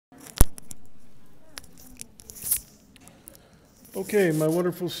Okay, my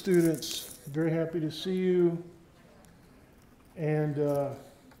wonderful students, very happy to see you. And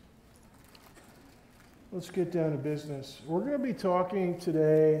let's get down to business. We're going to be talking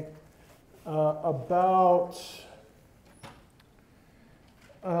today about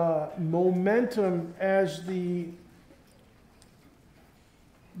momentum as the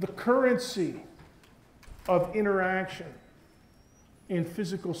currency of interaction in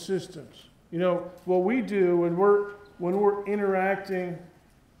physical systems. You know, what we do when we're interacting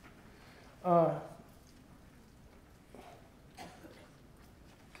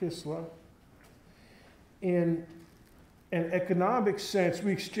Kisla, in an economic sense,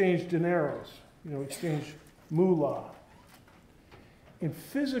 we exchange dineros, exchange moolah. In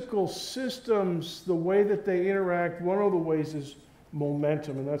physical systems, the way that they interact, one of the ways is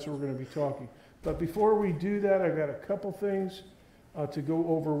momentum, and that's what we're going to be talking. But before we do that, I've got a couple things to go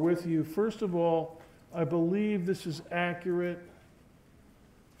over with you. First of all, I believe this is accurate.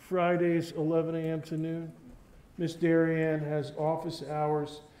 Fridays, 11 a.m. to noon. Miss Darien has office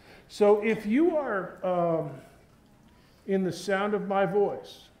hours. So if you are in the sound of my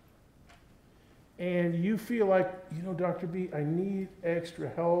voice and you feel like, Dr. B, I need extra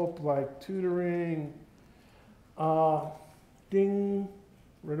help, like tutoring, ding,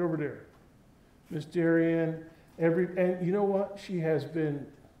 right over there. Miss Darien, and you know what? She has been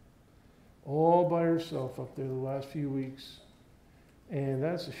all by herself up there the last few weeks, and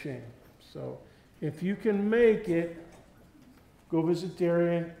that's a shame. So if you can make it, go visit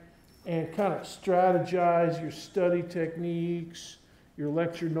Darien and kind of strategize your study techniques, your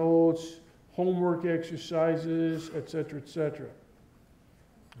lecture notes, homework exercises, etc., etc.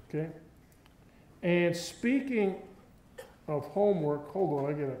 Okay? And speaking of homework, hold on,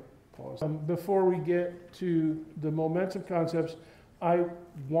 I gotta pause. Before we get to the momentum concepts, I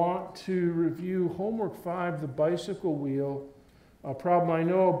want to review homework 5, the bicycle wheel. A problem I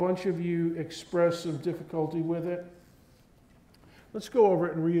know a bunch of you expressed some difficulty with it. Let's go over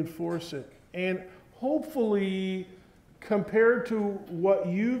it and reinforce it. And hopefully, compared to what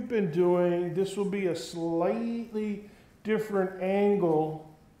you've been doing, this will be a slightly different angle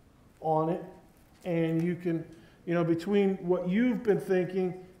on it. And you can, between what you've been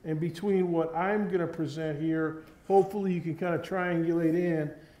thinking and between what I'm going to present here, hopefully you can kind of triangulate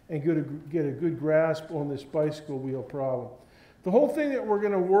in and get a good grasp on this bicycle wheel problem. The whole thing that we're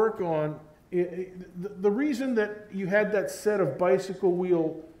going to work on, the reason that you had that set of bicycle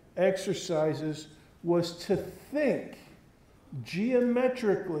wheel exercises was to think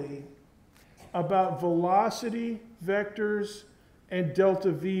geometrically about velocity vectors and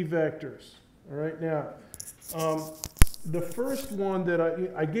delta V vectors. All right, now, the first one that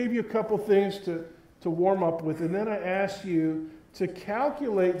I gave you a couple things to warm up with, and then I asked you to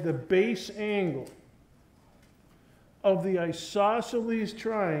calculate the base angle of the isosceles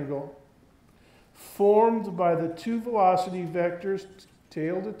triangle formed by the two velocity vectors,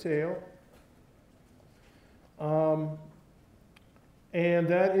 tail to tail, and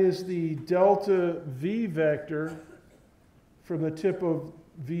that is the delta V vector from the tip of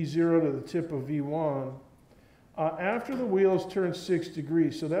V0 to the tip of V1 after the wheels turn 6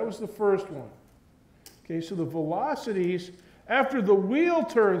 degrees. So that was the first one. Okay, so the velocities, after the wheel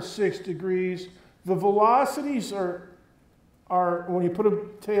turns 6 degrees, the velocities are when you put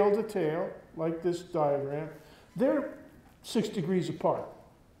them tail to tail, like this diagram, they're 6 degrees apart.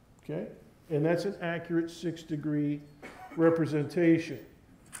 Okay? And that's an accurate 6-degree representation.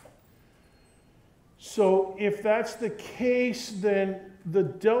 So if that's the case, then the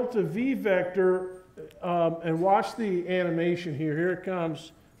delta V vector, and watch the animation here. Here it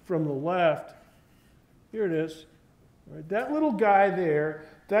comes from the left. Here it is. Right, that little guy there,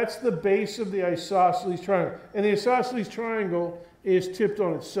 that's the base of the isosceles triangle. And the isosceles triangle is tipped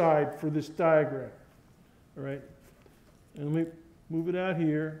on its side for this diagram. All right? And let me move it out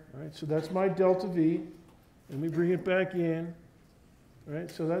here. All right? So that's my delta V. Let me bring it back in. All right?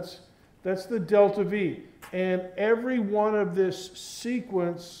 So that's the delta V. And every one of this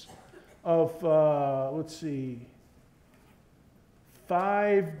sequence of, let's see,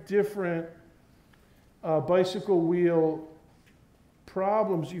 5 different bicycle wheel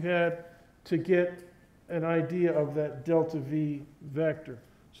problems you had to get an idea of that delta V vector.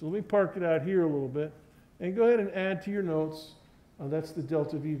 So let me park it out here a little bit and go ahead and add to your notes. That's the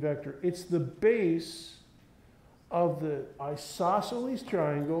delta V vector. It's the base of the isosceles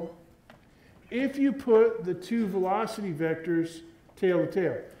triangle if you put the two velocity vectors tail to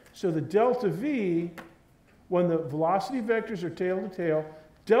tail. So the delta V, when the velocity vectors are tail to tail,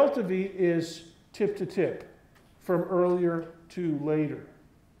 delta V is tip to tip, from earlier to later.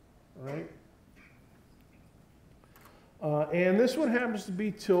 All right? And this one happens to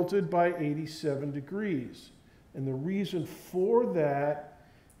be tilted by 87 degrees. And the reason for that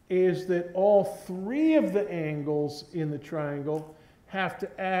is that all three of the angles in the triangle have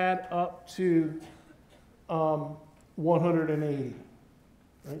to add up to 180.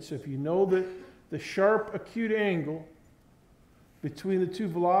 Right? So if you know that the sharp acute angle between the two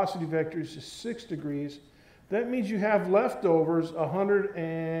velocity vectors is 6 degrees, that means you have leftovers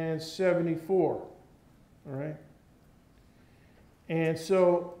 174. All right? And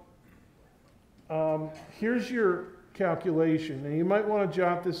so here's your calculation. And you might want to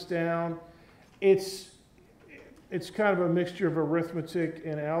jot this down. It's kind of a mixture of arithmetic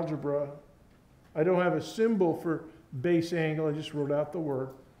and algebra. I don't have a symbol for base angle. I just wrote out the word.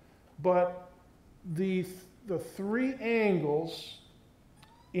 But the three angles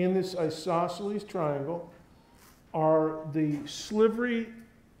in this isosceles triangle are the slivery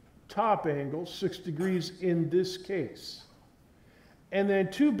top angle, 6 degrees in this case. And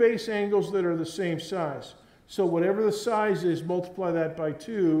then two base angles that are the same size. So whatever the size is, multiply that by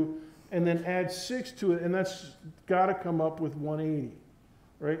 2, and then add 6 to it, and that's got to come up with 180.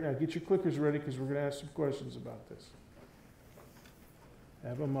 Right? Now get your clickers ready because we're going to ask some questions about this.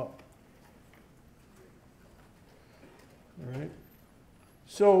 Have them up. All right.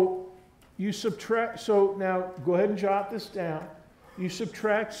 So you subtract, so now go ahead and jot this down. You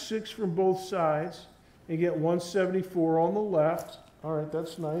subtract 6 from both sides, and you get 174 on the left. All right,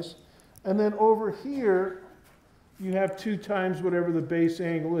 that's nice. And then over here, you have 2 times whatever the base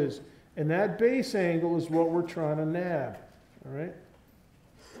angle is. And that base angle is what we're trying to nab. All right?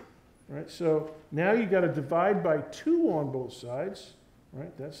 All right, so now you got to divide by 2 on both sides. All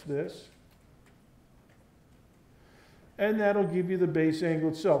right, that's this. And that'll give you the base angle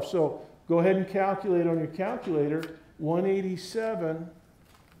itself. So go ahead and calculate on your calculator 187,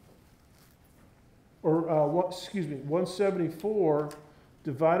 or 174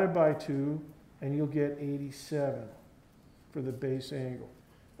 divided by 2, and you'll get 87 for the base angle.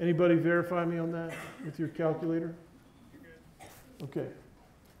 Anybody verify me on that with your calculator? Okay.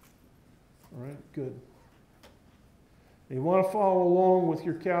 All right, good. And you want to follow along with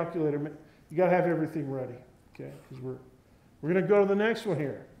your calculator. You got to have everything ready, okay? Because we're going to go to the next one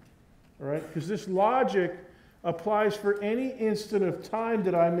here, all right? Because this logic applies for any instant of time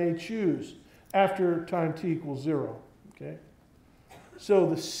that I may choose after time t equals 0, okay? So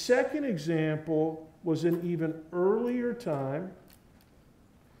the second example was an even earlier time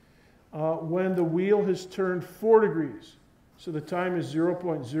when the wheel has turned 4 degrees. So the time is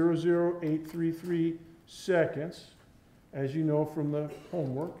 0.00833 seconds, as you know from the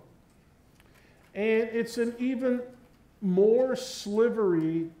homework. And it's an even more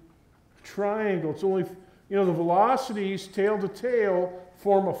slivery triangle. It's only, you know, the velocities tail to tail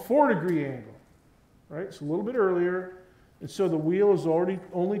form a 4-degree angle, right? It's a little bit earlier. And so the wheel has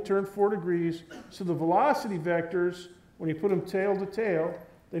only turned 4 degrees. So the velocity vectors, when you put them tail to tail,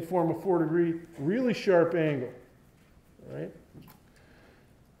 they form a 4-degree, really sharp angle, right?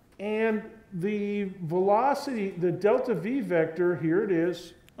 And the velocity, the delta v vector, here it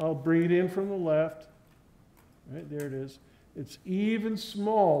is. I'll bring it in from the left. Right, there it is. It's even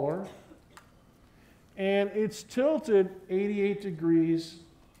smaller. And it's tilted 88 degrees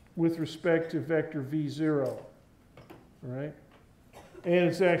with respect to vector v0. Right? And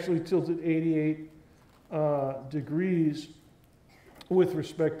it's actually tilted 88 degrees with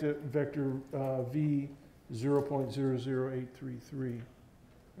respect to vector v 0.00833.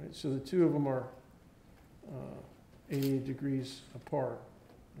 Right? So the two of them are 88 degrees apart.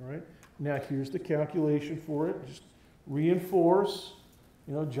 All right? Now here's the calculation for it. Just reinforce,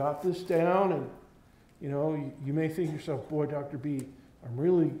 you know, jot this down, and you know, you may think to yourself, boy, Dr. B, I'm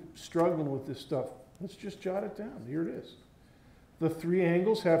really struggling with this stuff. Let's just jot it down. Here it is. The 3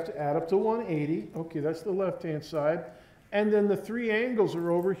 angles have to add up to 180. Okay, that's the left-hand side. And then the 3 angles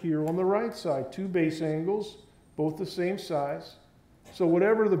are over here on the right side. 2 base angles, both the same size. So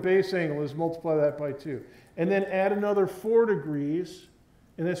whatever the base angle is, multiply that by 2. And then add another 4 degrees,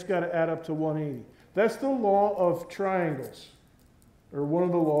 and that's got to add up to 180. That's the law of triangles, or one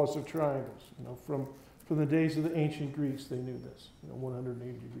of the laws of triangles. You know, from the days of the ancient Greeks, they knew this. You know,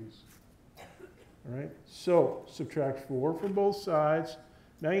 180 degrees. All right. So subtract 4 from both sides.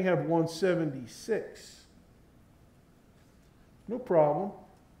 Now you have 176. No problem.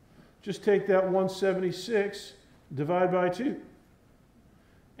 Just take that 176, divide by 2.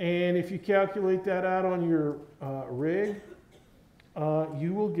 And if you calculate that out on your rig,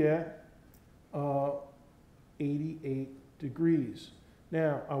 you will get 88 degrees.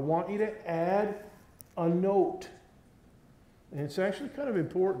 Now, I want you to add a note. And it's actually kind of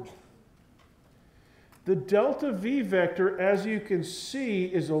important. The delta V vector, as you can see,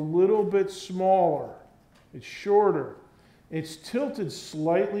 is a little bit smaller. It's shorter. It's tilted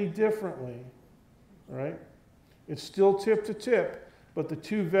slightly differently, right? It's still tip to tip, but the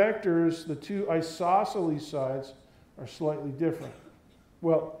two vectors, the two isosceles sides, are slightly different.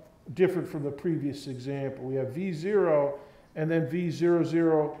 Well, different from the previous example. We have V0 and then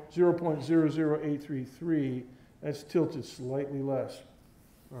V00, 0.00833. That's tilted slightly less,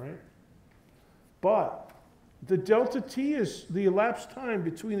 all right? But the delta t is the elapsed time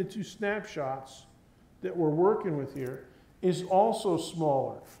between the two snapshots that we're working with here is also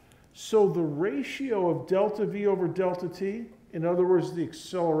smaller. So the ratio of delta v over delta t, in other words, the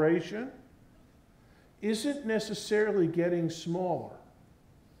acceleration, isn't necessarily getting smaller,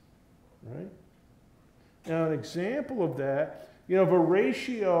 right? Now, an example of that, you have a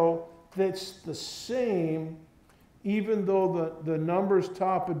ratio that's the same even though the numbers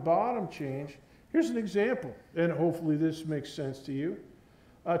top and bottom change. Here's an example, and hopefully this makes sense to you.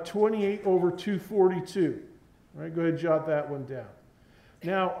 28 over 242. All right, go ahead and jot that one down.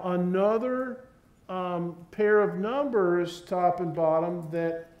 Now, another pair of numbers, top and bottom,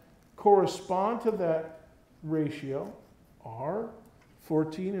 that correspond to that ratio are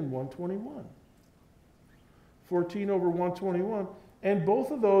 14 and 121. 14 over 121. And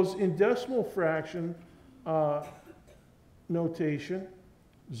both of those in decimal fraction notation,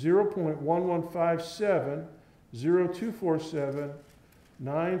 0.1157, 0247,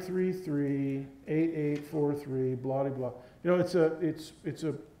 933, 8843, blah, blah, blah. You know, it's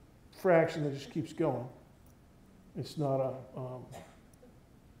a fraction that just keeps going. It's not a,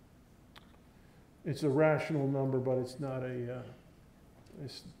 it's a rational number, but it's not a,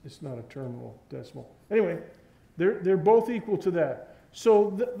 it's not a terminal decimal. Anyway, they're both equal to that.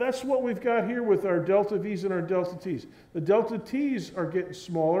 So that's what we've got here with our delta V's and our delta T's. The delta T's are getting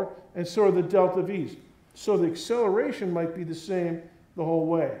smaller, and so are the delta V's. So the acceleration might be the same the whole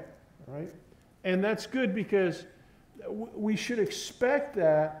way, all right? And that's good because we should expect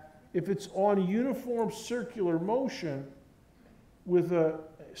that if it's on uniform circular motion with a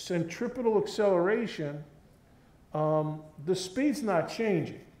centripetal acceleration, the speed's not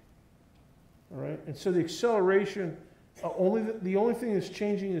changing, all right? And so the acceleration, the only thing that's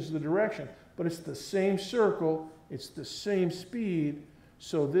changing is the direction, but it's the same circle, it's the same speed,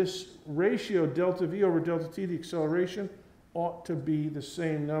 so this ratio, delta V over delta T, the acceleration, ought to be the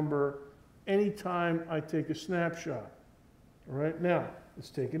same number anytime I take a snapshot. All right, now, let's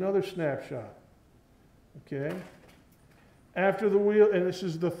take another snapshot, okay? After the wheel, and this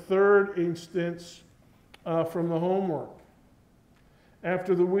is the third instance from the homework.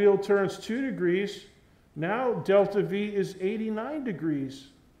 After the wheel turns 2 degrees, now delta V is 89 degrees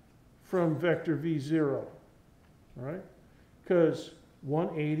from vector V0, all right? Because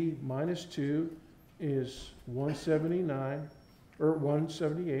 180 minus 2 is 179, or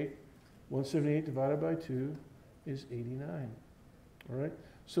 178. 178 divided by 2 is 89, all right?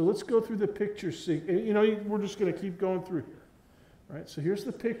 So let's go through the picture sequence. You know, we're just going to keep going through here, all right? So here's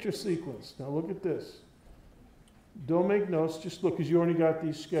the picture sequence. Now look at this. Don't make notes, just look, because you already got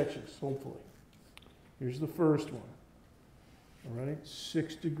these sketches, hopefully. Here's the first one, all right?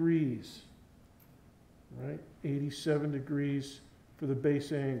 6 degrees, all right? 87 degrees for the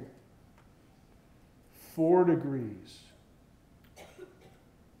base angle. 4 degrees.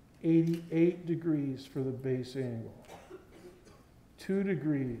 88 degrees for the base angle. 2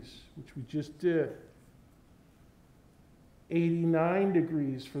 degrees, which we just did. 89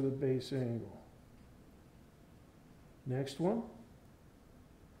 degrees for the base angle. Next one.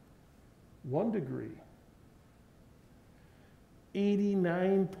 1 degree.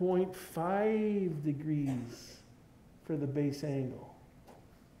 89.5 degrees for the base angle.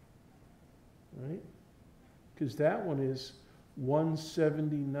 Right? Because that one is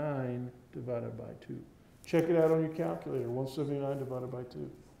 179 divided by 2. Check it out on your calculator. 179 divided by 2.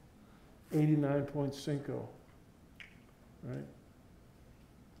 89.5. Right?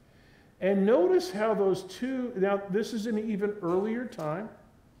 And notice how those two, now this is an even earlier time.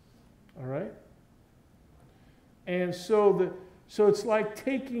 All right? And so it's like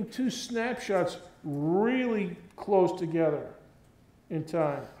taking two snapshots really close together in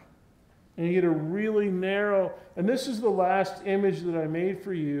time. And you get a really narrow, and this is the last image that I made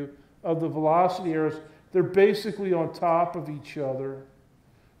for you of the velocity arrows. They're basically on top of each other.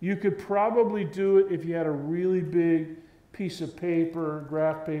 You could probably do it if you had a really big piece of paper,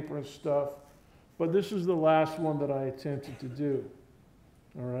 graph paper and stuff. But this is the last one that I attempted to do,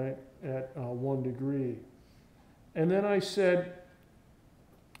 all right, at 1 degree. And then I said,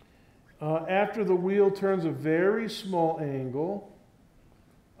 after the wheel turns a very small angle,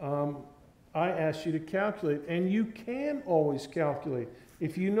 I asked you to calculate, and you can always calculate.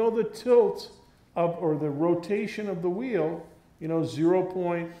 If you know the tilt of, or the rotation of the wheel, you know,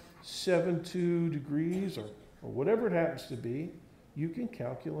 0.72 degrees or whatever it happens to be, you can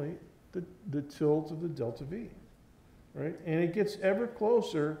calculate the tilt of the delta V, right? And it gets ever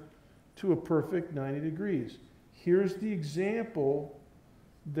closer to a perfect 90 degrees. Here's the example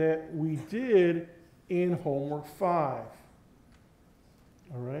that we did in homework 5.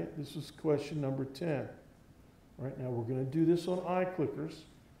 All right, this is question number 10. All right, now we're going to do this on iClickers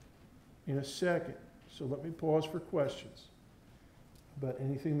in a second. So let me pause for questions about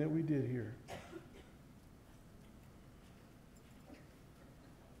anything that we did here.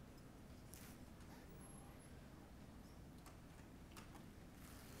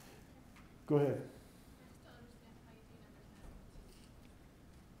 Go ahead.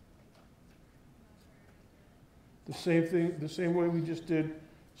 The same thing, the same way we just did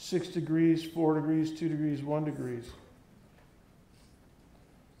 6 degrees, 4 degrees, 2 degrees, 1 degrees.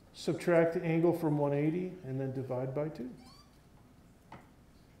 Subtract the angle from 180 and then divide by 2.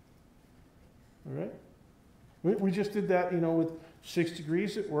 All right? We just did that, you know, with 6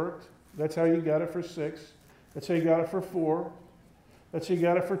 degrees it worked. That's how you got it for 6. That's how you got it for 4. That's how you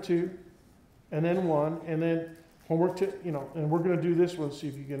got it for 2. And then 1. And then homework, you know, and we're going to do this one, see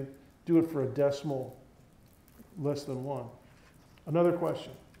if you can do it for a decimal less than 1. Another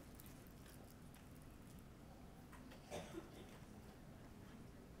question.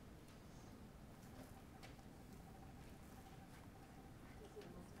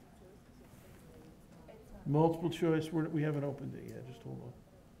 Multiple choice, we haven't opened it yet, just hold on.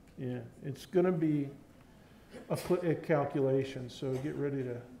 Yeah, it's going to be a calculation, so get ready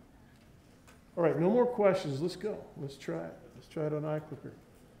to. All right, no more questions, let's go. Let's try it. Let's try it on iClicker.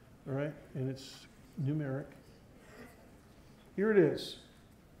 All right, and it's numeric. Here it is.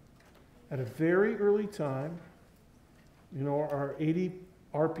 At a very early time, you know, our 80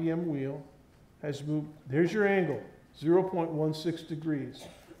 RPM wheel has moved. There's your angle, 0.16 degrees.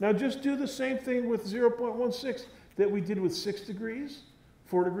 Now just do the same thing with 0.16 that we did with 6 degrees,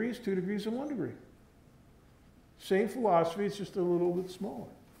 4 degrees, 2 degrees, and 1 degree. Same philosophy, it's just a little bit smaller.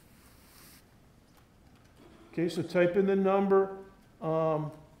 Okay, so type in the number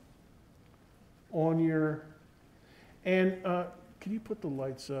on your, and can you put the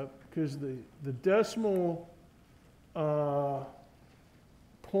lights up? Because the decimal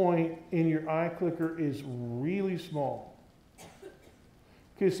point in your iClicker is really small.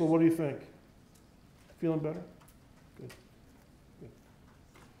 Okay, so what do you think? Feeling better? Good. Good.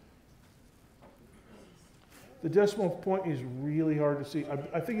 The decimal point is really hard to see.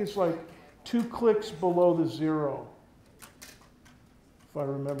 I think it's like 2 clicks below the 0, if I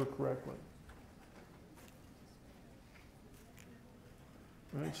remember correctly.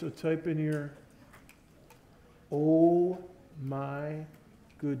 All right, so type in your, oh my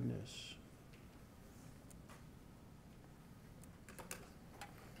goodness.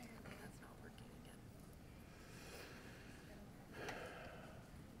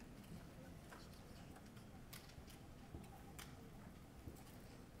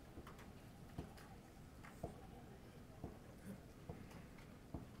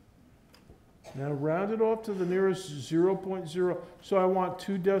 Now round it off to the nearest 0.0. So I want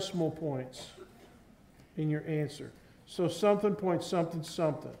 2 decimal points in your answer. So something point something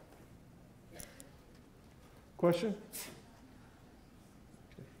something. Question?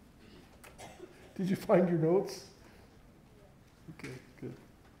 Okay. Did you find your notes? Okay, good.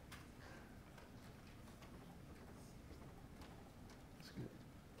 That's good.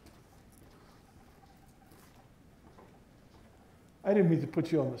 I didn't mean to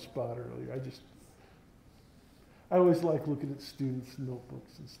put you on the spot earlier. I always like looking at students'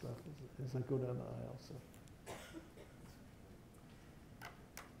 notebooks and stuff as I go down the aisle. So.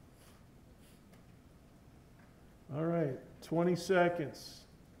 All right, 20 seconds.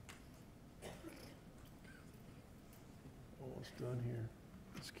 Almost done here.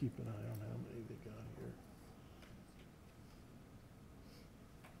 Let's keep an eye on how many they got here.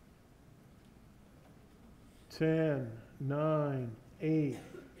 10, 9, 8,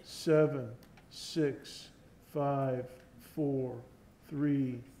 7, 6, 5, 4,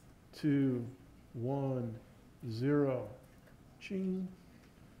 3, 2, 1, 0. Ching.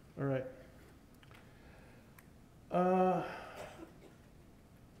 All right.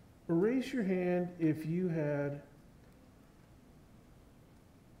 Raise your hand if you had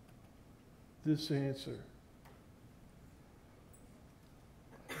this answer.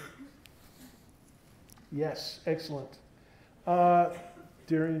 Yes, excellent.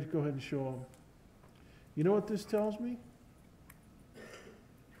 Darian, go ahead and show them. You know what this tells me?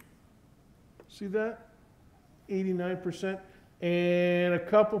 See that? 89%. And a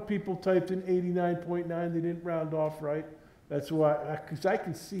couple people typed in 89.9. They didn't round off right. That's why, because I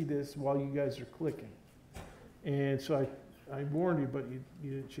can see this while you guys are clicking. And so I warned you, but you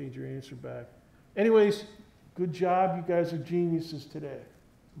didn't change your answer back. Anyways, good job. You guys are geniuses today.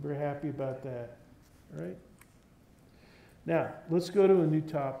 I'm very happy about that. All right? Now, let's go to a new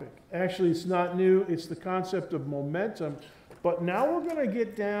topic. Actually, it's not new. It's the concept of momentum. But now we're going to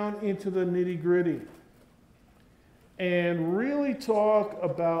get down into the nitty-gritty and really talk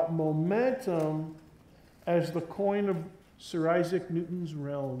about momentum as the coin of Sir Isaac Newton's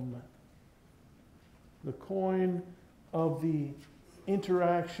realm. The coin of the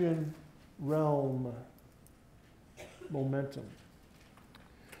interaction realm. Momentum.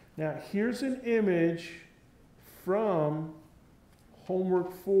 Now, here's an image from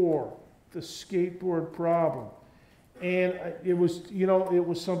homework 4, the skateboard problem. And it was, it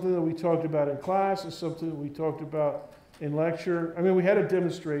was something that we talked about in class. It's something that we talked about in lecture. I mean, we had a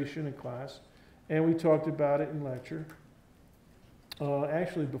demonstration in class, and we talked about it in lecture.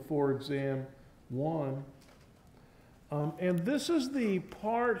 Actually, before exam 1. And this is the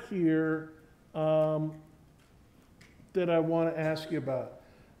part here that I want to ask you about.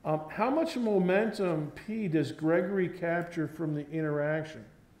 How much momentum P does Gregory capture from the interaction?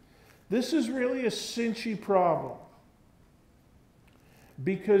 This is really a cinchy problem.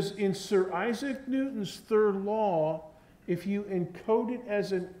 Because in Sir Isaac Newton's third law, if you encode it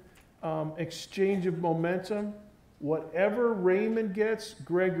as an exchange of momentum, whatever Raymond gets,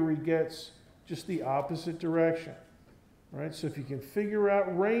 Gregory gets just the opposite direction. Right? So if you can figure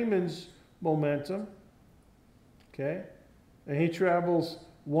out Raymond's momentum, okay, and he travels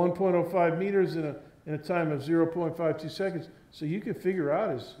 1.05 meters in a time of 0.52 seconds, so you can figure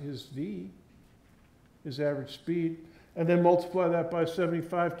out his V, his average speed, and then multiply that by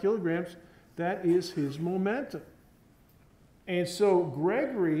 75 kilograms, that is his momentum. And so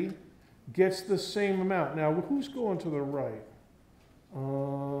Gregory gets the same amount. Now, who's going to the right?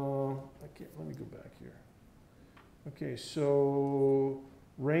 Let me go back here. Okay, so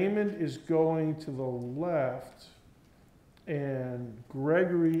Raymond is going to the left, and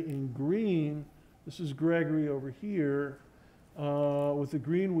Gregory in green, this is Gregory over here, with the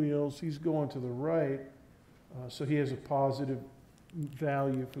green wheels, he's going to the right. So he has a positive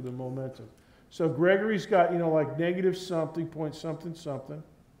value for the momentum. So Gregory's got, like negative something, point something, something.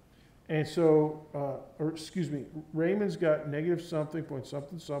 And so, Raymond's got negative something, point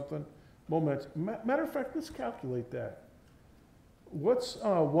something, something, momentum. Matter of fact, let's calculate that. What's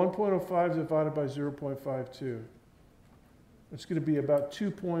 1.05 divided by 0.52? It's going to be about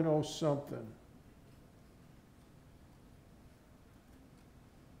 2.0 something.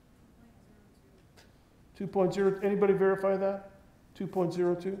 2.0, anybody verify that?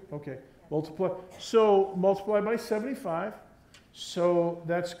 2.02? Okay, multiply. So multiply by 75. So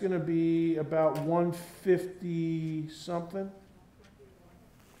that's going to be about 150 something.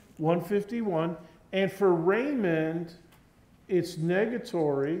 151. And for Raymond, it's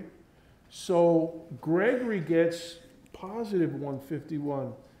negatory. So Gregory gets positive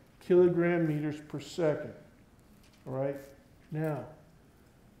 151 kilogram meters per second. All right? Now,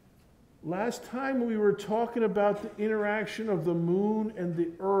 last time we were talking about the interaction of the moon and the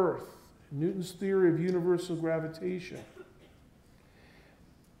earth, Newton's theory of universal gravitation.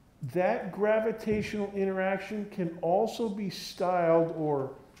 That gravitational interaction can also be styled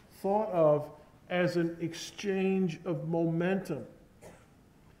or thought of as an exchange of momentum.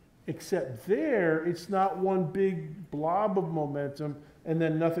 Except there, it's not one big blob of momentum and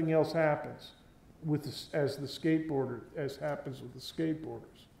then nothing else happens as happens with the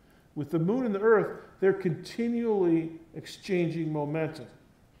skateboarders. With the moon and the earth, they're continually exchanging momentum,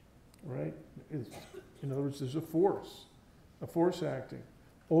 right? In other words, there's a force acting.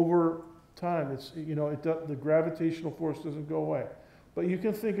 Over time, the gravitational force doesn't go away. But you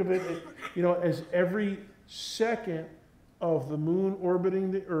can think of it, as every second of the moon orbiting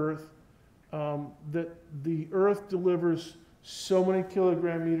the earth, that the earth delivers so many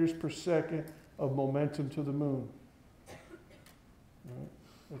kilogram meters per second of momentum to the moon. Right?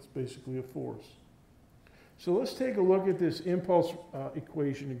 That's basically a force. So let's take a look at this impulse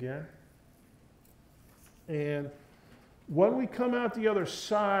equation again. And when we come out the other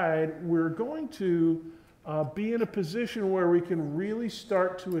side, we're going to be in a position where we can really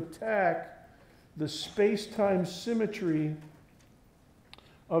start to attack the space-time symmetry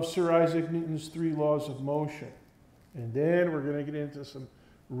of Sir Isaac Newton's 3 laws of motion. And then we're going to get into some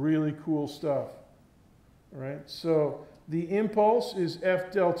really cool stuff. All right? So the impulse is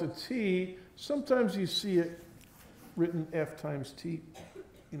F delta t. Sometimes you see it written F times t,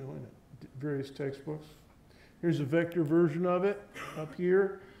 in a various textbooks. Here's a vector version of it up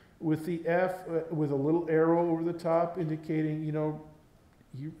here with the F with a little arrow over the top indicating, you know,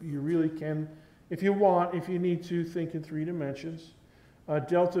 you really can, if you want, if you need to, think in 3 dimensions.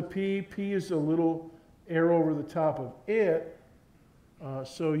 Delta P, P is a little arrow over the top of it,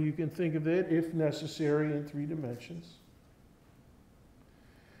 so you can think of it, if necessary, in 3 dimensions.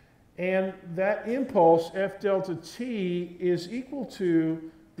 And that impulse, F delta T, is equal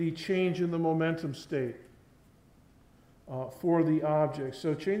to the change in the momentum state for the object.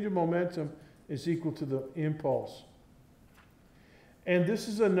 So change of momentum is equal to the impulse. And this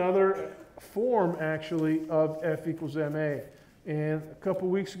is another form, actually, of F equals ma. And a couple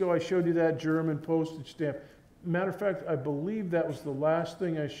weeks ago, I showed you that German postage stamp. Matter of fact, I believe that was the last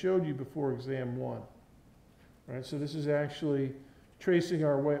thing I showed you before exam 1. All right, so this is actually tracing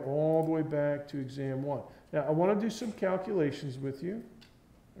our way all the way back to exam 1. Now, I want to do some calculations with you.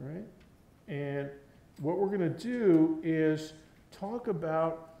 All right, and what we're going to do is talk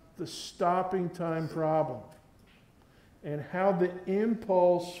about the stopping time problem and how the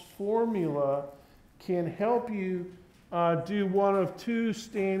impulse formula can help you do one of 2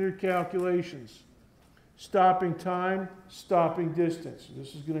 standard calculations: stopping time, stopping distance.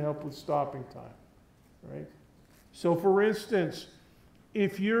 This is going to help with stopping time, right? So for instance,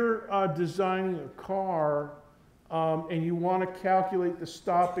 if you're designing a car and you want to calculate the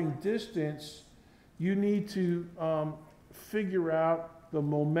stopping distance, you need to figure out the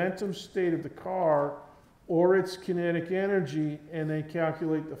momentum state of the car or its kinetic energy, and then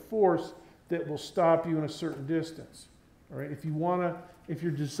calculate the force that will stop you in a certain distance. All right? If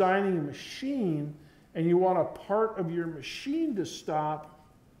you're designing a machine and you want a part of your machine to stop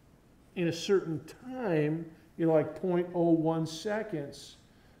in a certain time, you know, like 0.01 seconds,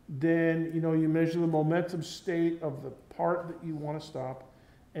 then, you know, you measure the momentum state of the part that you want to stop,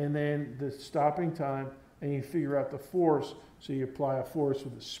 and then the stopping time, and you figure out the force. So you apply a force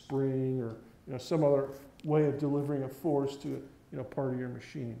with a spring or, you know, some other way of delivering a force to, you know, part of your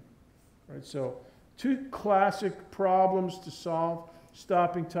machine. Right? So 2 classic problems to solve: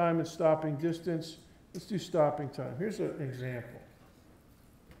 stopping time and stopping distance. Let's do stopping time. Here's an example.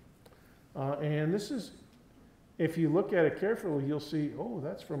 And this is, if you look at it carefully, you'll see, oh,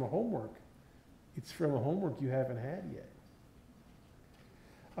 that's from a homework. It's from a homework you haven't had yet.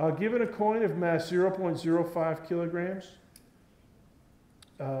 Given a coin of mass 0.05 kilograms,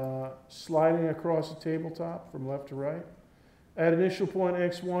 sliding across a tabletop from left to right. At initial point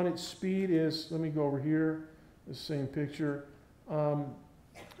x1, its speed is, let me go over here, the same picture. At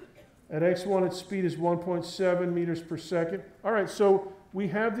x1, its speed is 1.7 meters per second. All right, so we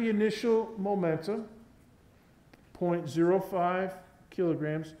have the initial momentum, 0.05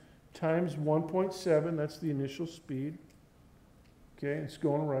 kilograms times 1.7, that's the initial speed. Okay, it's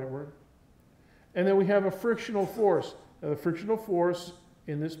going rightward. And then we have a frictional force. Now, the frictional force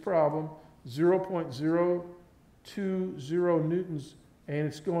in this problem, 0.020 newtons, and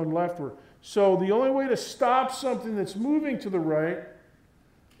it's going leftward. So the only way to stop something that's moving to the right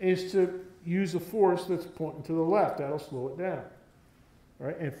is to use a force that's pointing to the left. That'll slow it down.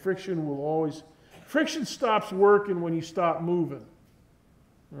 Right? And friction will always, friction stops working when you stop moving.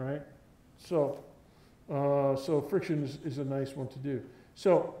 Right? So friction is a nice one to do.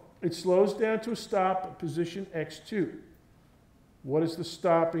 So it slows down to a stop at position x2. What is the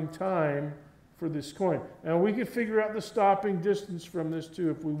stopping time for this coin? Now we could figure out the stopping distance from this too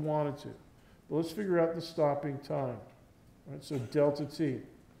if we wanted to. But let's figure out the stopping time. Right? So delta t.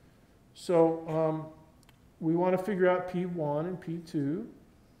 So we want to figure out P1 and P2.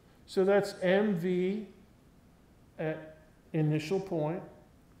 So that's mv at initial point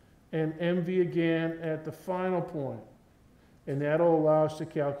and mv again at the final point. And that'll allow us to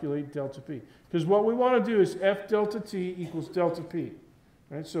calculate delta P. Because what we want to do is F delta T equals delta P.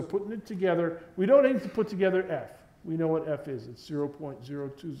 Right? So putting it together, we don't need to put together F. We know what F is. It's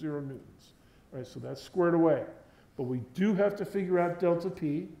 0.020 newtons. Right? So that's squared away. But we do have to figure out delta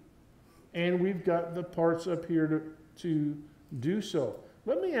P. And we've got the parts up here to do so.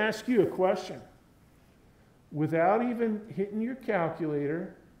 Let me ask you a question. Without even hitting your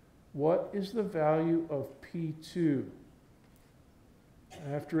calculator, what is the value of P2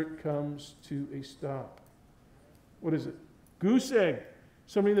 after it comes to a stop? What is it? Goose egg.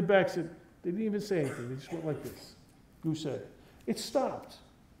 Somebody in the back said, they didn't even say anything. They just went like this. Goose egg. It stopped.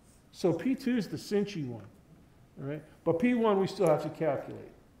 So P2 is the cinchy one. All right? But P1 we still have to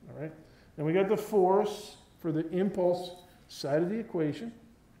calculate. All right? And we got the force for the impulse side of the equation.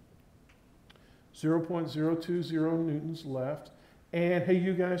 0.020 newtons left. And hey,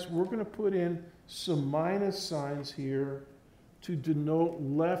 you guys, we're going to put in some minus signs here to denote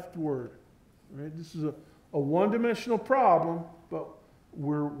leftward. right? This is a one-dimensional problem, but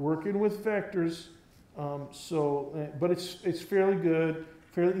we're working with vectors. But it's fairly good,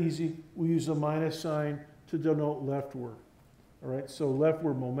 fairly easy. We use a minus sign to denote leftward. All right, so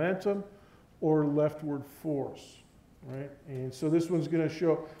leftward momentum or leftward force. Right, and so this one's going to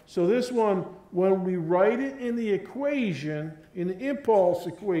show. So this one, when we write it in the equation, in the impulse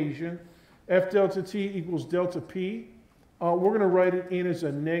equation, F delta T equals delta P, we're going to write it in as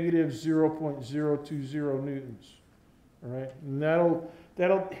a negative 0.020 newtons. All right, and that'll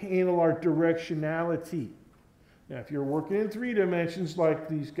handle our directionality. Now, if you're working in 3 dimensions like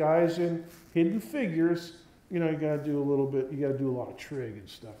these guys in Hidden Figures, you know, you got to do a little bit. You got to do a lot of trig and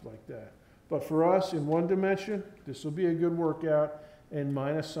stuff like that. But for us, in 1 dimension, this will be a good workout, and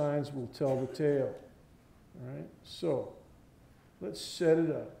minus signs will tell the tale. All right, so let's set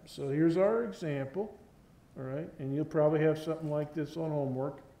it up. So here's our example, all right, and you'll probably have something like this on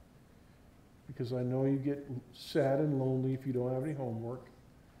homework, because I know you get sad and lonely if you don't have any homework.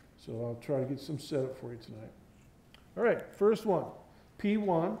 So I'll try to get some set up for you tonight. All right, first one,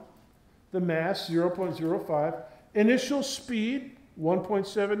 P1, the mass 0.05, initial speed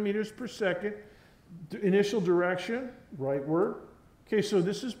 1.7 meters per second. Initial direction, rightward. Okay, so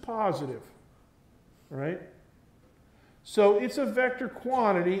this is positive, right? So it's a vector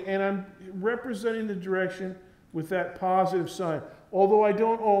quantity, and I'm representing the direction with that positive sign. Although I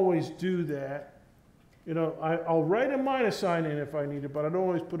don't always do that. You know, I'll write a minus sign in if I need it, but I don't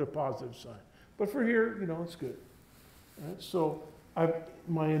always put a positive sign. But for here, you know, it's good. All right, so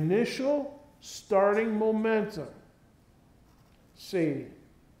my initial starting momentum, Sadie,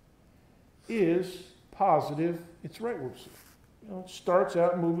 is positive. It's rightward. You know, it starts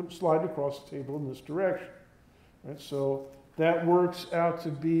out moving, sliding across the table in this direction. Right? So that works out to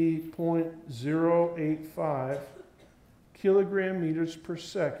be 0.085 kilogram meters per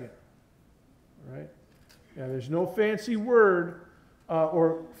second. Right? Now there's no fancy word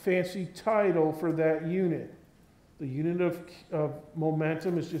or fancy title for that unit. The unit of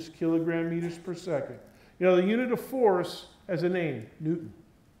momentum is just kilogram meters per second. You know, the unit of force has a name, Newton.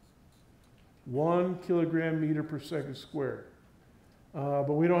 1 kilogram meter per second squared.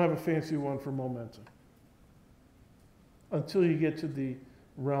 But we don't have a fancy one for momentum until you get to the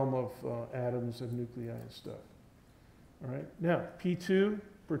realm of atoms and nuclei and stuff. All right, now P2,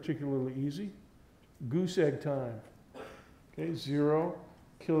 particularly easy. Goose egg time. Okay, 0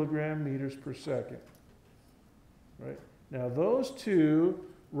 kilogram meters per second. Right, now those two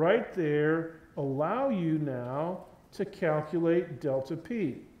right there allow you now to calculate delta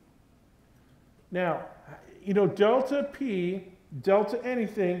P. Now, you know, delta P, delta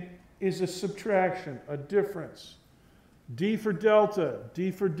anything, is a subtraction, a difference. D for delta,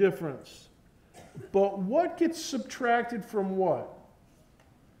 D for difference. But what gets subtracted from what?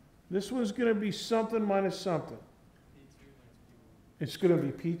 This one's going to be something minus something. It's going to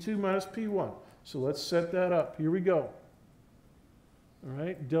be P2 minus P1. So let's set that up. Here we go. All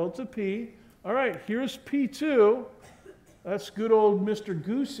right, delta P. All right, here's P2. That's good old Mr.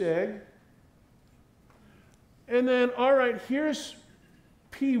 Goose Egg. And then, all right, here's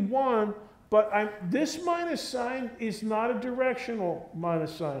P1, but this minus sign is not a directional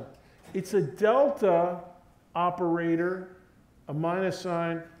minus sign. It's a delta operator, a minus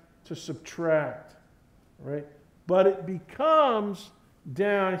sign to subtract, right? But it becomes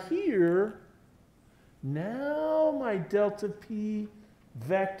down here, now my delta P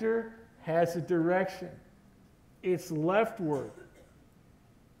vector has a direction. It's leftward.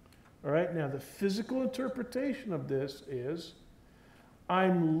 All right, now the physical interpretation of this is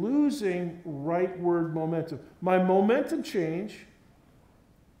I'm losing rightward momentum. My momentum change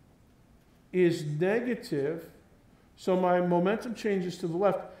is negative, so my momentum changes to the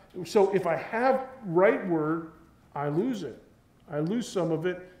left. So if I have rightward, I lose it. I lose some of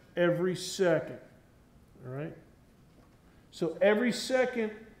it every second. All right? So every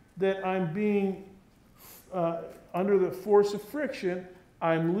second that I'm being under the force of friction,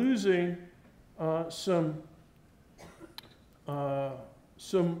 I'm losing some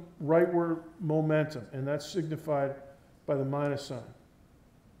rightward momentum, and that's signified by the minus sign.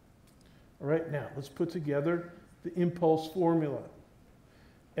 All right, now let's put together the impulse formula.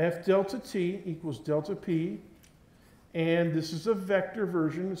 F delta T equals delta P, and this is a vector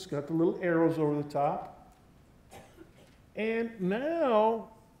version. It's got the little arrows over the top. And now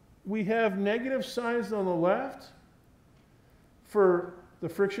we have negative signs on the left for the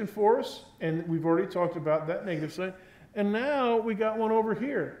friction force, and we've already talked about that negative sign. And now we got one over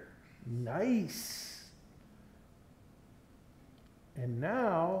here. Nice. And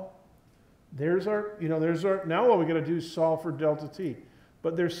now there's our, now what we got to do is solve for delta T.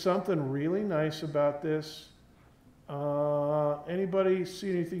 But there's something really nice about this. Anybody see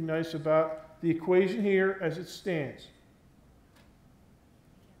anything nice about the equation here as it stands?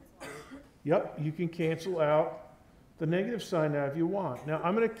 Yep, you can cancel out the negative sign now if you want. Now,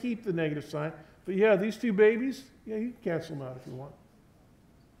 I'm going to keep the negative sign, but yeah, these two babies, yeah, you can cancel them out if you want.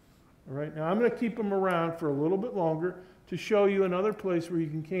 All right, now I'm going to keep them around for a little bit longer to show you another place where you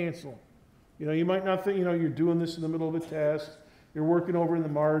can cancel. You know, you might not think, you know, you're doing this in the middle of a test, you're working over in the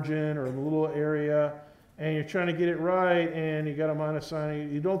margin or in the little area, and you're trying to get it right, and you got a minus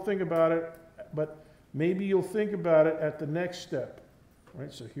sign. You don't think about it, but maybe you'll think about it at the next step. All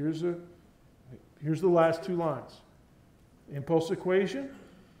right, so here's the last two lines. Impulse equation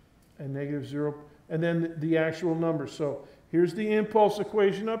and negative 0, and then the actual number. So here's the impulse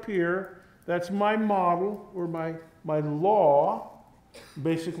equation up here. That's my model, or my law,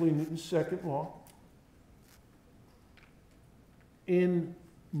 basically Newton's second law, in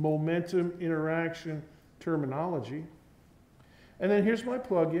momentum interaction terminology. And then here's my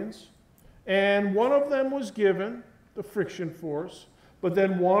plugins. And one of them was given, the friction force, but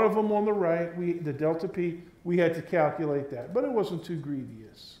then one of them on the right, the delta P, we had to calculate that, but it wasn't too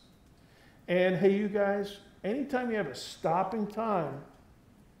grievous. And hey, you guys, anytime you have a stopping time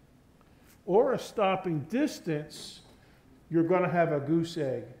or a stopping distance, you're going to have a goose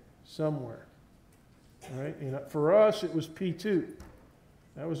egg somewhere. All right? And for us, it was P2.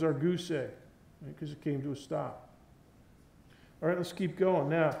 That was our goose egg, because it came to a stop. All right, let's keep going.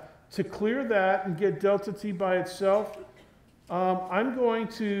 Now, to clear that and get delta T by itself, I'm going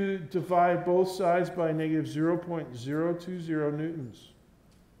to divide both sides by negative 0.020 newtons.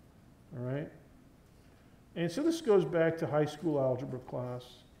 All right? And so this goes back to high school algebra class.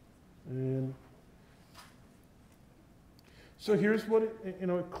 And so here's what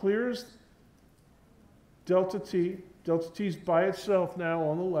it clears delta T. Delta T is by itself now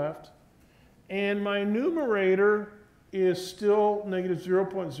on the left. And my numerator is still negative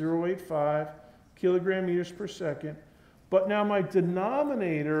 0.085 kilogram meters per second. But now my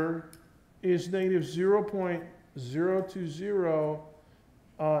denominator is negative 0.020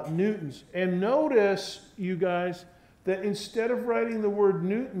 newtons. And notice, you guys, that instead of writing the word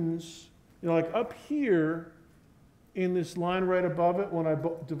newtons, like up here in this line right above it, when I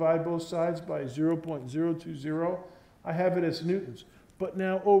divide both sides by 0.020, I have it as newtons. But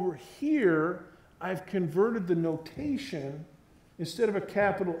now over here, I've converted the notation. Instead of a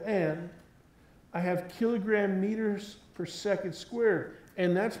capital N, I have kilogram meters per second squared,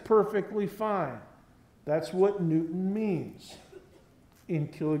 and that's perfectly fine. That's what Newton means in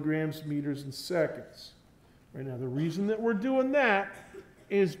kilograms, meters, and seconds. Right now, the reason that we're doing that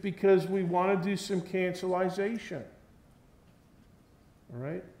is because we want to do some cancelization. All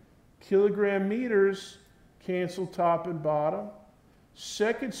right? Kilogram meters cancel top and bottom.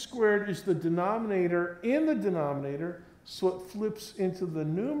 Second squared is the denominator in the denominator, so it flips into the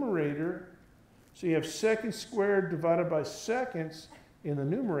numerator. So you have seconds squared divided by seconds in the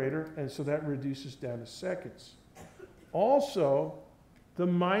numerator, and so that reduces down to seconds. Also, the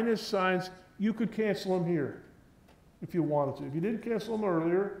minus signs, you could cancel them here if you wanted to. If you didn't cancel them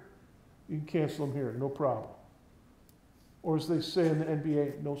earlier, you can cancel them here, no problem. Or as they say in the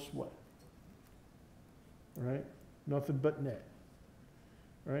NBA, no sweat. All right? Nothing but net.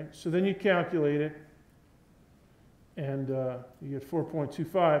 All right? So then you calculate it, and you get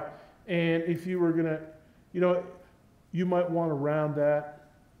 4.25. And if you were going to, you might want to round that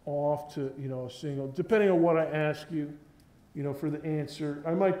off to, a single, depending on what I ask you, for the answer.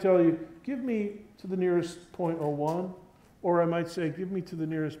 I might tell you, give me to the nearest 0.01, or I might say, give me to the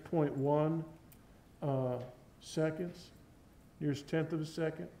nearest 0.1 seconds, nearest tenth of a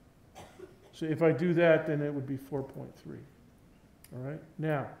second. So if I do that, then it would be 4.3. All right?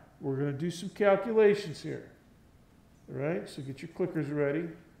 Now, we're going to do some calculations here. All right? So get your clickers ready.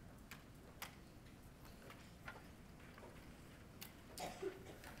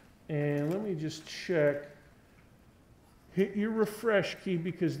 And let me just check. Hit your refresh key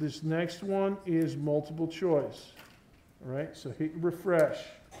because this next one is multiple choice. All right, so hit refresh.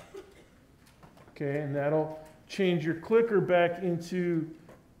 Okay, and that'll change your clicker back into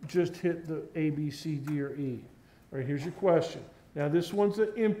just hit the A, B, C, D, or E. All right, here's your question. Now this one's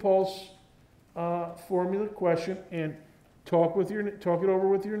an impulse formula question, and talk it over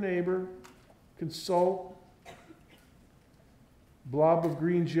with your neighbor. Consult. Blob of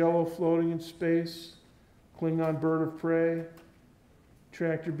green jello floating in space. Klingon bird of prey.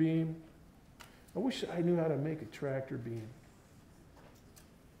 Tractor beam. I wish I knew how to make a tractor beam.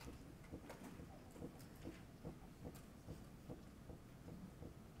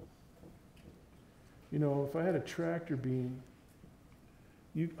 If I had a tractor beam,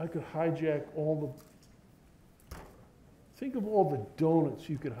 I could hijack all the, think of all the donuts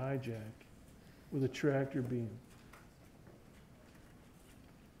you could hijack with a tractor beam.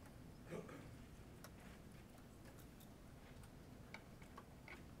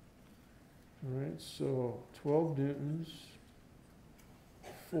 All right, so 12 newtons,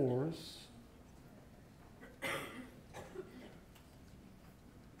 force.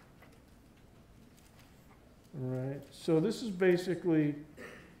 All right, so this is basically,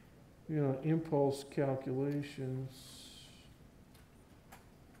 impulse calculations.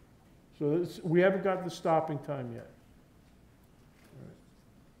 So we haven't got the stopping time yet. All right.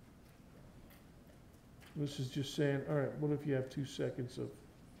 This is just saying, all right, what if you have 2 seconds of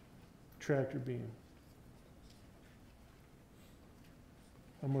tractor beam?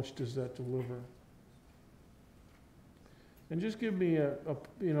 How much does that deliver? And just give me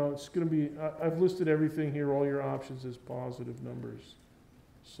it's going to be, I've listed everything here, all your options as positive numbers.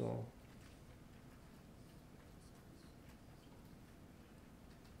 So.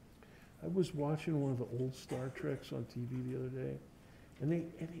 I was watching one of the old Star Treks on TV the other day, and they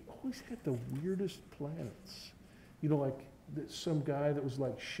always had the weirdest planets. Like some guy that was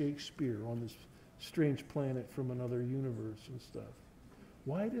like Shakespeare on this strange planet from another universe and stuff.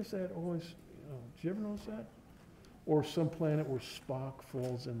 Why does that always, did you ever notice that? Or some planet where Spock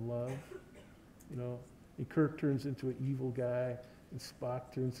falls in love, and Kirk turns into an evil guy, and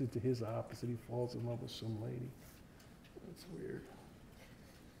Spock turns into his opposite. He falls in love with some lady. That's weird.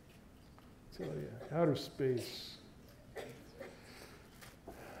 I tell you, outer space.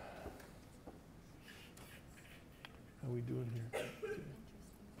 How we doing here? Okay.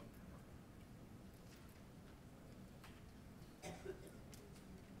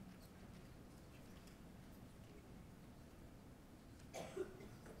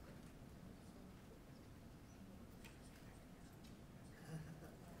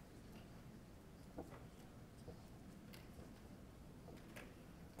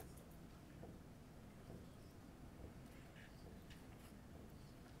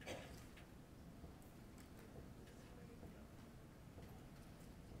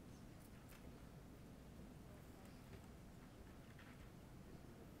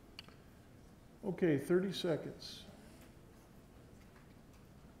 Okay, 30 seconds.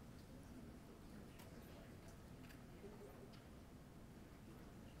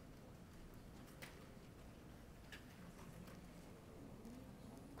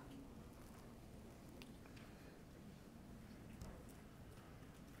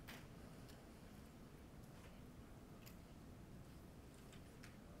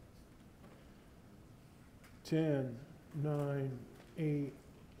 Ten, 9, 8,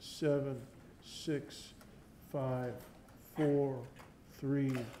 7, 6, 5, 4,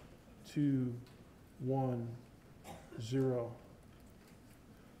 3, 2, 1, 0.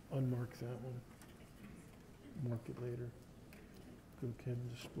 Unmark that one. Mark it later. Go ahead and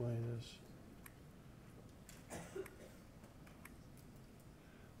display this.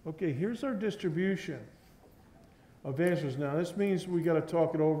 Okay, here's our distribution of answers. Now this means we got to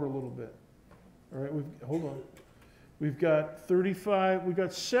talk it over a little bit. All right, hold on. We've got 35, we've got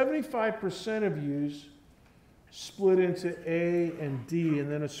 75% of U's split into A and D,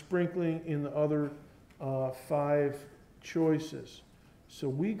 and then a sprinkling in the other 5 choices. So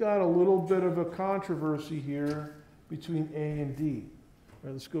we got a little bit of a controversy here between A and D. All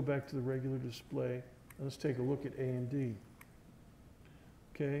right, let's go back to the regular display, and let's take a look at A and D.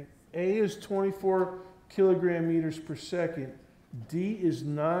 Okay, A is 24 kilogram meters per second. D is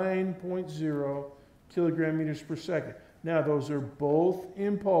 9.0 kilogram meters per second. Now, those are both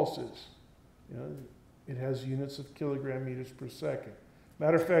impulses. It has units of kilogram meters per second.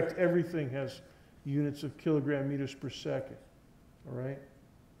 Matter of fact, everything has units of kilogram meters per second. All right?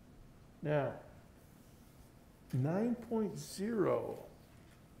 Now, 9.0,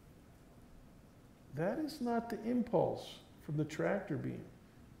 that is not the impulse from the tractor beam.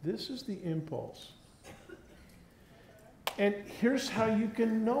 This is the impulse. And here's how you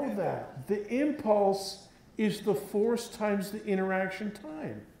can know that. The impulse is the force times the interaction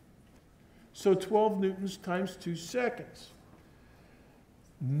time. So 12 newtons times 2 seconds.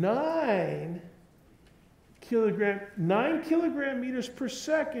 9 kilogram meters per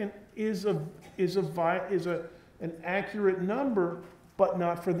second is an accurate number, but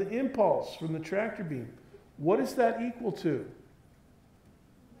not for the impulse from the tractor beam. What is that equal to?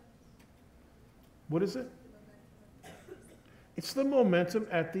 What is it? It's the momentum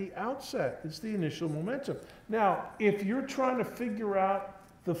at the outset. It's the initial momentum. Now, if you're trying to figure out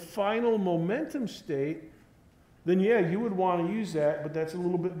the final momentum state, then yeah, you would want to use that, but that's a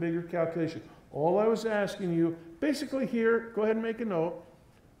little bit bigger calculation. All I was asking you, basically here, go ahead and make a note.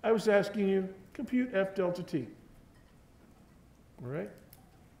 I was asking you, compute F delta T. All right?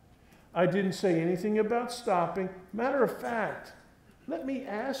 I didn't say anything about stopping. Matter of fact, let me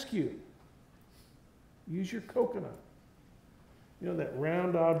ask you, use your coconut. You know, that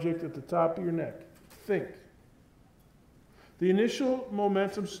round object at the top of your neck. Think. The initial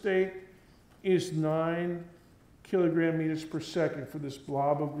momentum state is 9 kilogram meters per second for this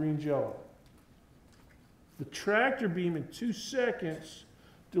blob of green jello. The tractor beam in 2 seconds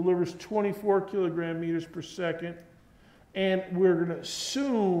delivers 24 kilogram meters per second, and we're going to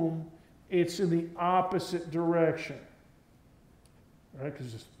assume it's in the opposite direction, right?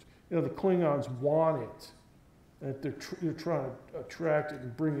 Because the Klingons want it, that they're trying to attract it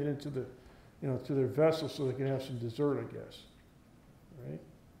and bring it into the, to their vessel so they can have some dessert, I guess, right?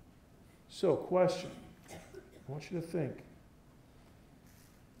 So, question. I want you to think.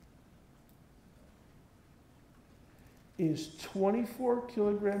 Is 24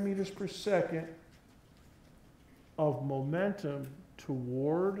 kilogram meters per second of momentum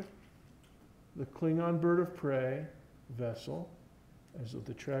toward the Klingon bird of prey vessel, as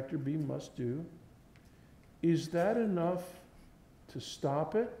the tractor beam must do, is that enough to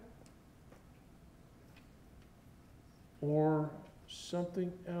stop it? Or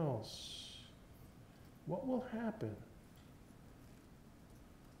something else? What will happen?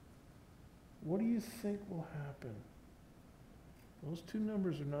 What do you think will happen? Those two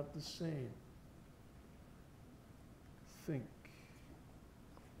numbers are not the same. Think.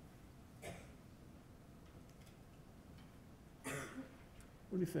 What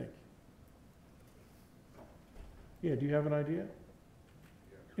do you think? Yeah, do you have an idea?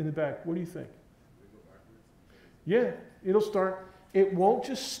 In the back, what do you think? Yeah, it'll start. It won't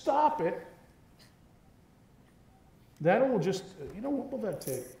just stop it. That will just, what will that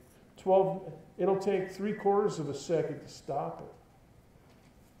take? It'll take 3/4 of a second to stop it.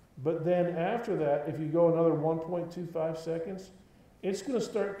 But then after that, if you go another 1.25 seconds, it's going to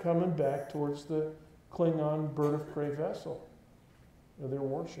start coming back towards the Klingon bird of prey vessel, their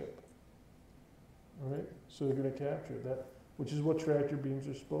warship. All right? So they're going to capture that, which is what tractor beams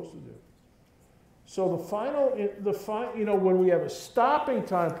are supposed to do. So when we have a stopping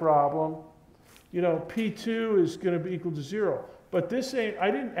time problem, P2 is going to be equal to 0. But I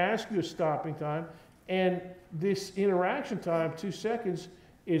didn't ask you a stopping time, and this interaction time, 2 seconds,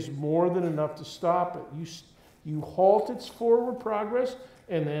 is more than enough to stop it. You halt its forward progress,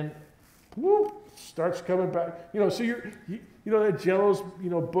 and then, whoop, starts coming back. So that Jello's,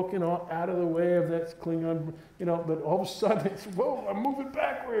 booking out of the way of that Klingon, but all of a sudden it's, whoa, I'm moving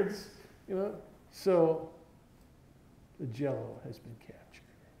backwards, So the Jello has been captured,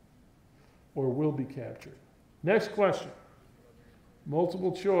 or will be captured. Next question.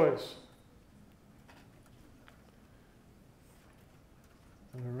 Multiple choice.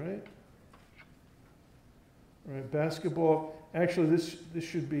 All right. All right, basketball. Actually, this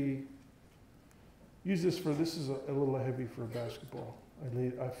should be, use this is a little heavy for basketball.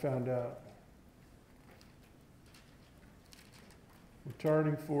 I found out.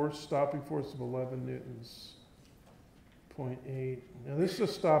 Retarding force, stopping force of 11 newtons, 0.8. Now this is a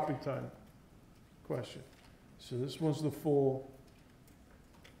stopping time question. So this one's the full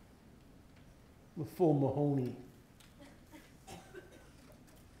Mahoney.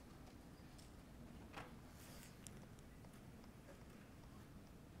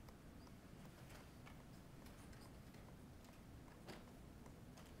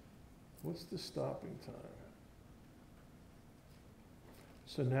 What's the stopping time?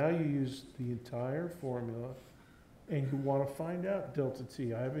 So now you use the entire formula, and you want to find out delta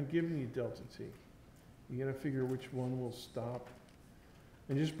T. I haven't given you delta T. You got to figure which one will stop,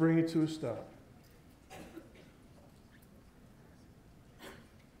 and just bring it to a stop.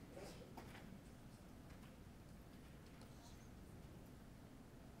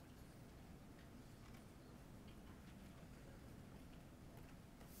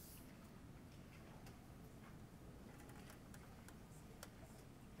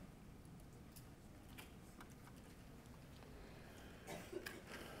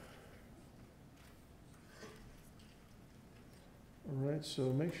 All right, so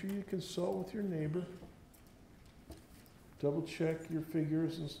make sure you consult with your neighbor. Double check your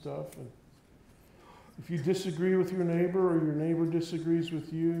figures and stuff. And if you disagree with your neighbor or your neighbor disagrees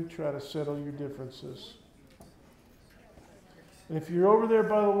with you, try to settle your differences. And if you're over there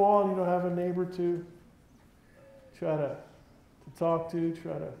by the wall and you don't have a neighbor to try to talk to,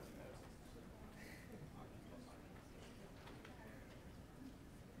 try to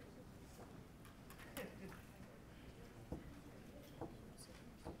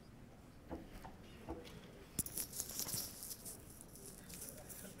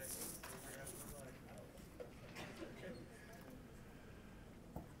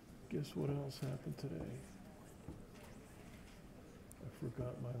Guess what else happened today? I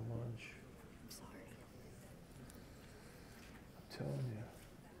forgot my lunch. Sorry. I'm telling you.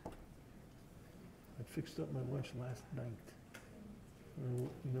 I fixed up my lunch last night. You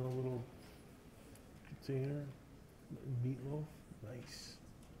know, a little container, meatloaf, nice.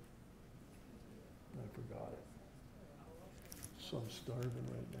 I forgot it. So I'm starving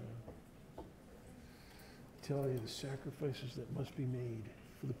right now. I tell you the sacrifices that must be made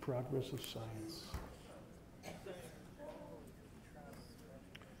for the progress of science.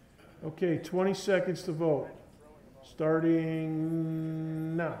 Okay, 20 seconds to vote.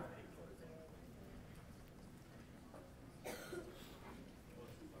 Starting now.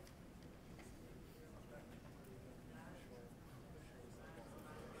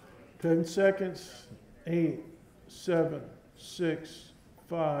 Ten seconds. 8, 7, 6,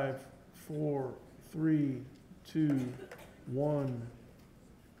 5, 4, 3, 2, 1,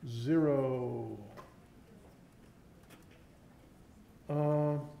 0.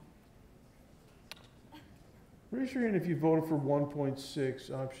 Raise your hand if you voted for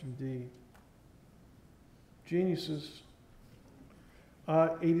 1.6, option D. Geniuses.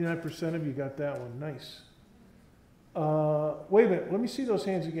 89% of you got that one. Nice. Wait a minute. Let me see those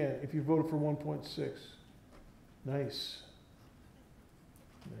hands again if you voted for 1.6. Nice.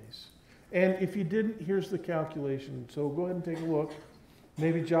 Nice. And if you didn't, here's the calculation. So go ahead and take a look.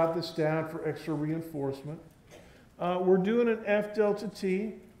 Maybe jot this down for extra reinforcement. We're doing an F delta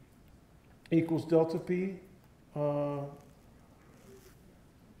T equals delta P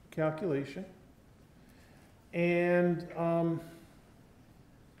calculation. And,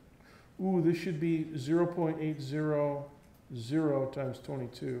 this should be 0.800 times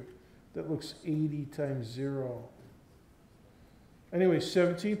 22. That looks 80 times 0. Anyway,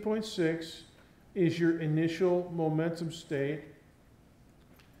 17.6 is your initial momentum state.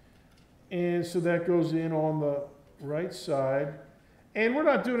 And so that goes in on the right side. And we're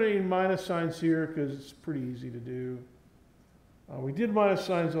not doing any minus signs here because it's pretty easy to do. We did minus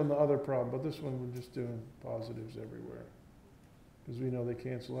signs on the other problem, but this one we're just doing positives everywhere because we know they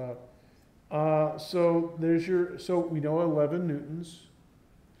cancel out. So we know 11 newtons.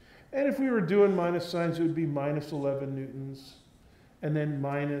 And if we were doing minus signs, it would be minus 11 newtons and then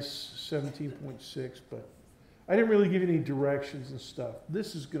minus 17.6. But I didn't really give you any directions and stuff.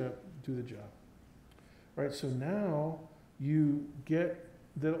 This is going to do the job. All right, so now you get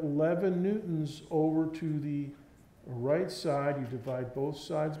the 11 newtons over to the right side. You divide both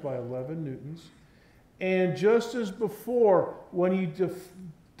sides by 11 newtons. And just as before, when you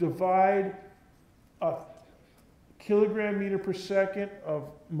divide a kilogram meter per second of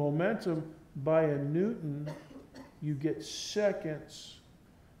momentum by a newton, you get seconds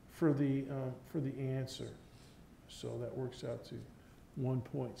for the answer. So that works out to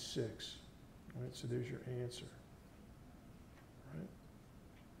 1.6. All right, so there's your answer. All right.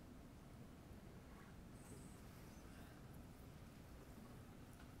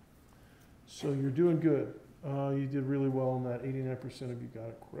 So you're doing good. You did really well on that. 89% of you got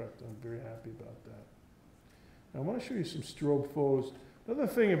it correct. I'm very happy about that. Now I want to show you some strobe photos. Another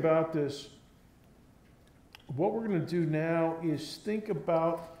thing about this, what we're going to do now is think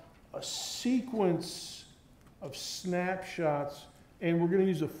about a sequence of snapshots, and we're going to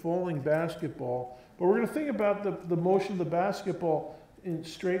use a falling basketball. But we're going to think about the motion of the basketball in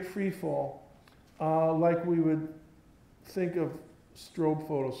straight free fall, like we would think of strobe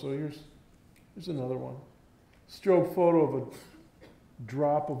photos. So here's another one. Strobe photo of a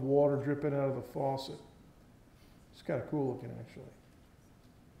drop of water dripping out of the faucet. It's kind of cool looking, actually.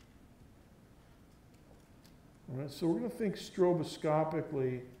 All right, so we're going to think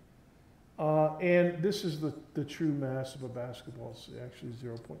stroboscopically. And this is the true mass of a basketball. It's actually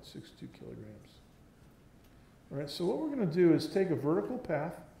 0.62 kilograms. All right, so what we're going to do is take a vertical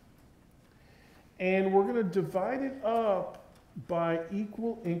path, and we're going to divide it up by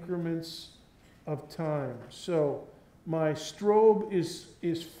equal increments of time. So my strobe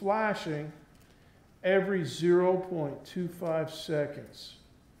is flashing every 0.25 seconds.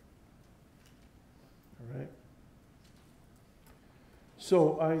 All right.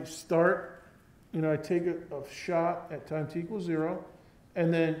 So I start, I take a shot at time t equals 0,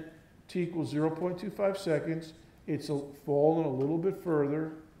 and then t equals 0.25 seconds. It's falling a little bit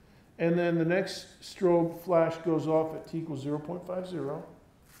further. And then the next strobe flash goes off at t equals 0.50,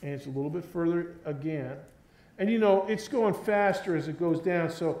 and it's a little bit further again. And it's going faster as it goes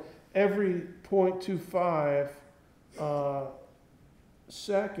down, so every 0.25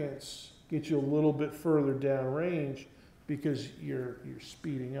 seconds gets you a little bit further down range because you're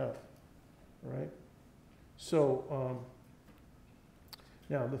speeding up, right? So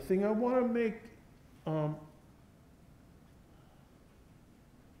Now, the thing I want to make,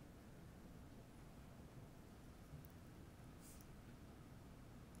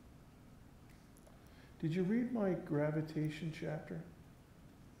 did you read my gravitation chapter?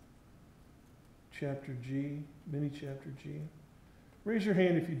 Chapter G, mini chapter G? Raise your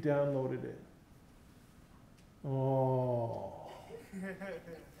hand if you downloaded it. Oh.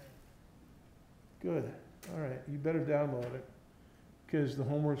 Good. All right, you better download it because the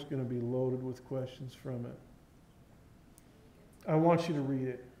homework's going to be loaded with questions from it. I want you to read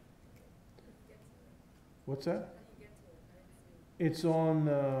it. What's that? It's on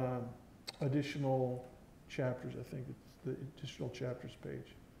additional chapters, I think. It's the additional chapters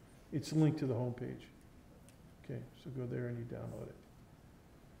page. It's linked to the home page. Okay, so go there and you download it.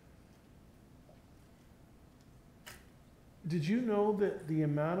 Did you know that the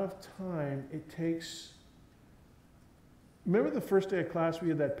amount of time it takes? Remember the first day of class we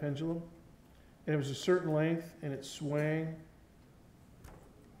had that pendulum? And it was a certain length and it swung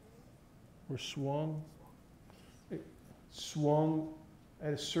or swung. It swung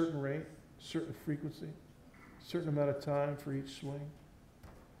at a certain rate, certain frequency, certain amount of time for each swing.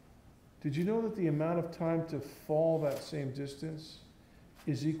 Did you know that the amount of time to fall that same distance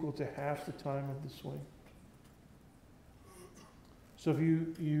is equal to half the time of the swing? So if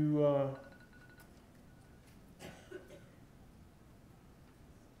you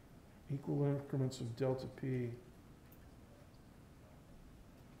equal increments of delta P.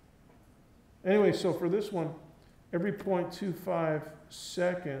 Anyway, so for this one, every 0.25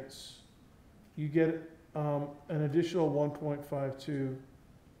 seconds, you get an additional 1.52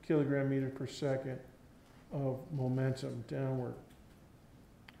 kilogram meter per second of momentum downward.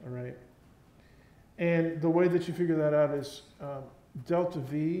 All right. And the way that you figure that out is delta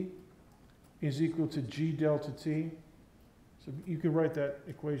V is equal to G delta T. So you can write that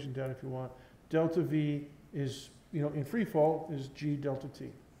equation down if you want. Delta V is, in free fall is G delta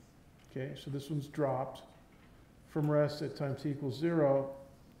T. Okay, so this one's dropped from rest at time t equals 0.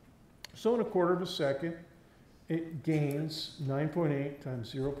 So in a quarter of a second, it gains 9.8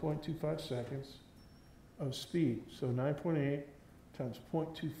 times 0.25 seconds of speed. So 9.8 times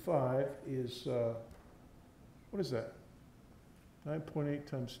 0.25 is, what is that? 9.8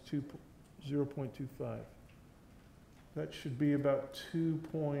 times 0.25. That should be about 2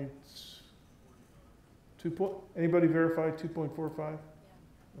 points. Anybody verify 2.45? Yeah.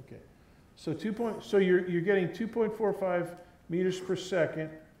 Okay. So you're getting 2.45 meters per second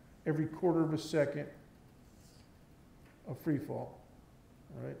every quarter of a second of free fall.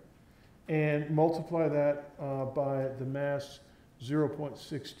 All right. And multiply that by the mass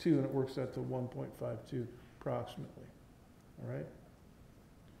 0.62 and it works out to 1.52 approximately. All right.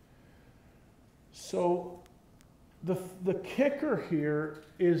 So the kicker here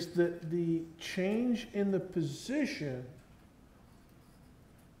is that the change in the position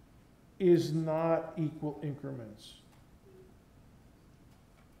is not equal increments.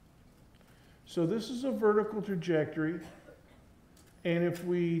 So this is a vertical trajectory, and if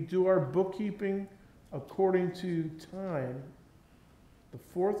we do our bookkeeping according to time, the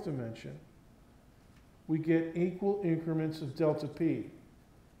fourth dimension, we get equal increments of delta P.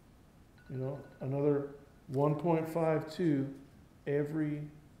 Another 1.52 every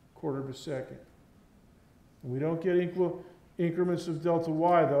quarter of a second. And we don't get equal increments of delta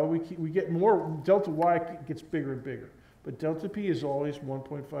Y though. We get more, delta Y gets bigger and bigger. But delta P is always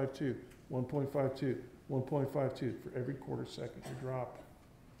 1.52, 1.52, 1.52 for every quarter second you drop.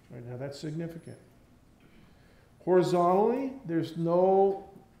 Right now that's significant. Horizontally, there's no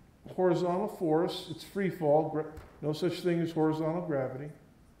horizontal force. It's free fall. No such thing as horizontal gravity.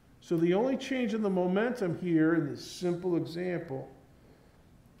 So the only change in the momentum here in this simple example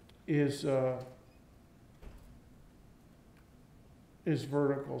is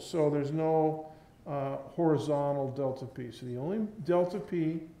vertical. So there's no horizontal delta P. So the only delta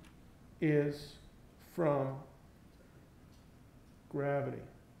P is from gravity,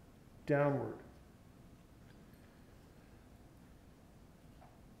 downward.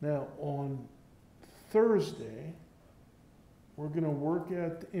 Now on Thursday, we're going to work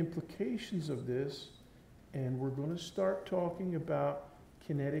out the implications of this, and we're going to start talking about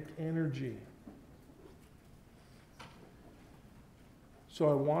kinetic energy. So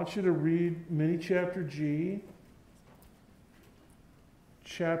I want you to read mini chapter G,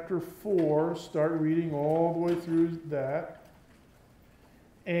 chapter 4, start reading all the way through that.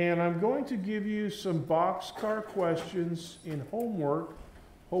 And I'm going to give you some boxcar questions in homework,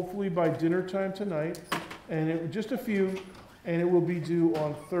 hopefully by dinner time tonight, and just a few, and it will be due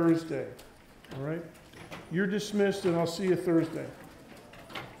on Thursday. All right? You're dismissed, and I'll see you Thursday.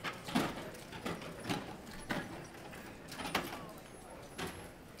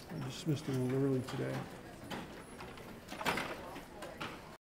 dismissed a little early today.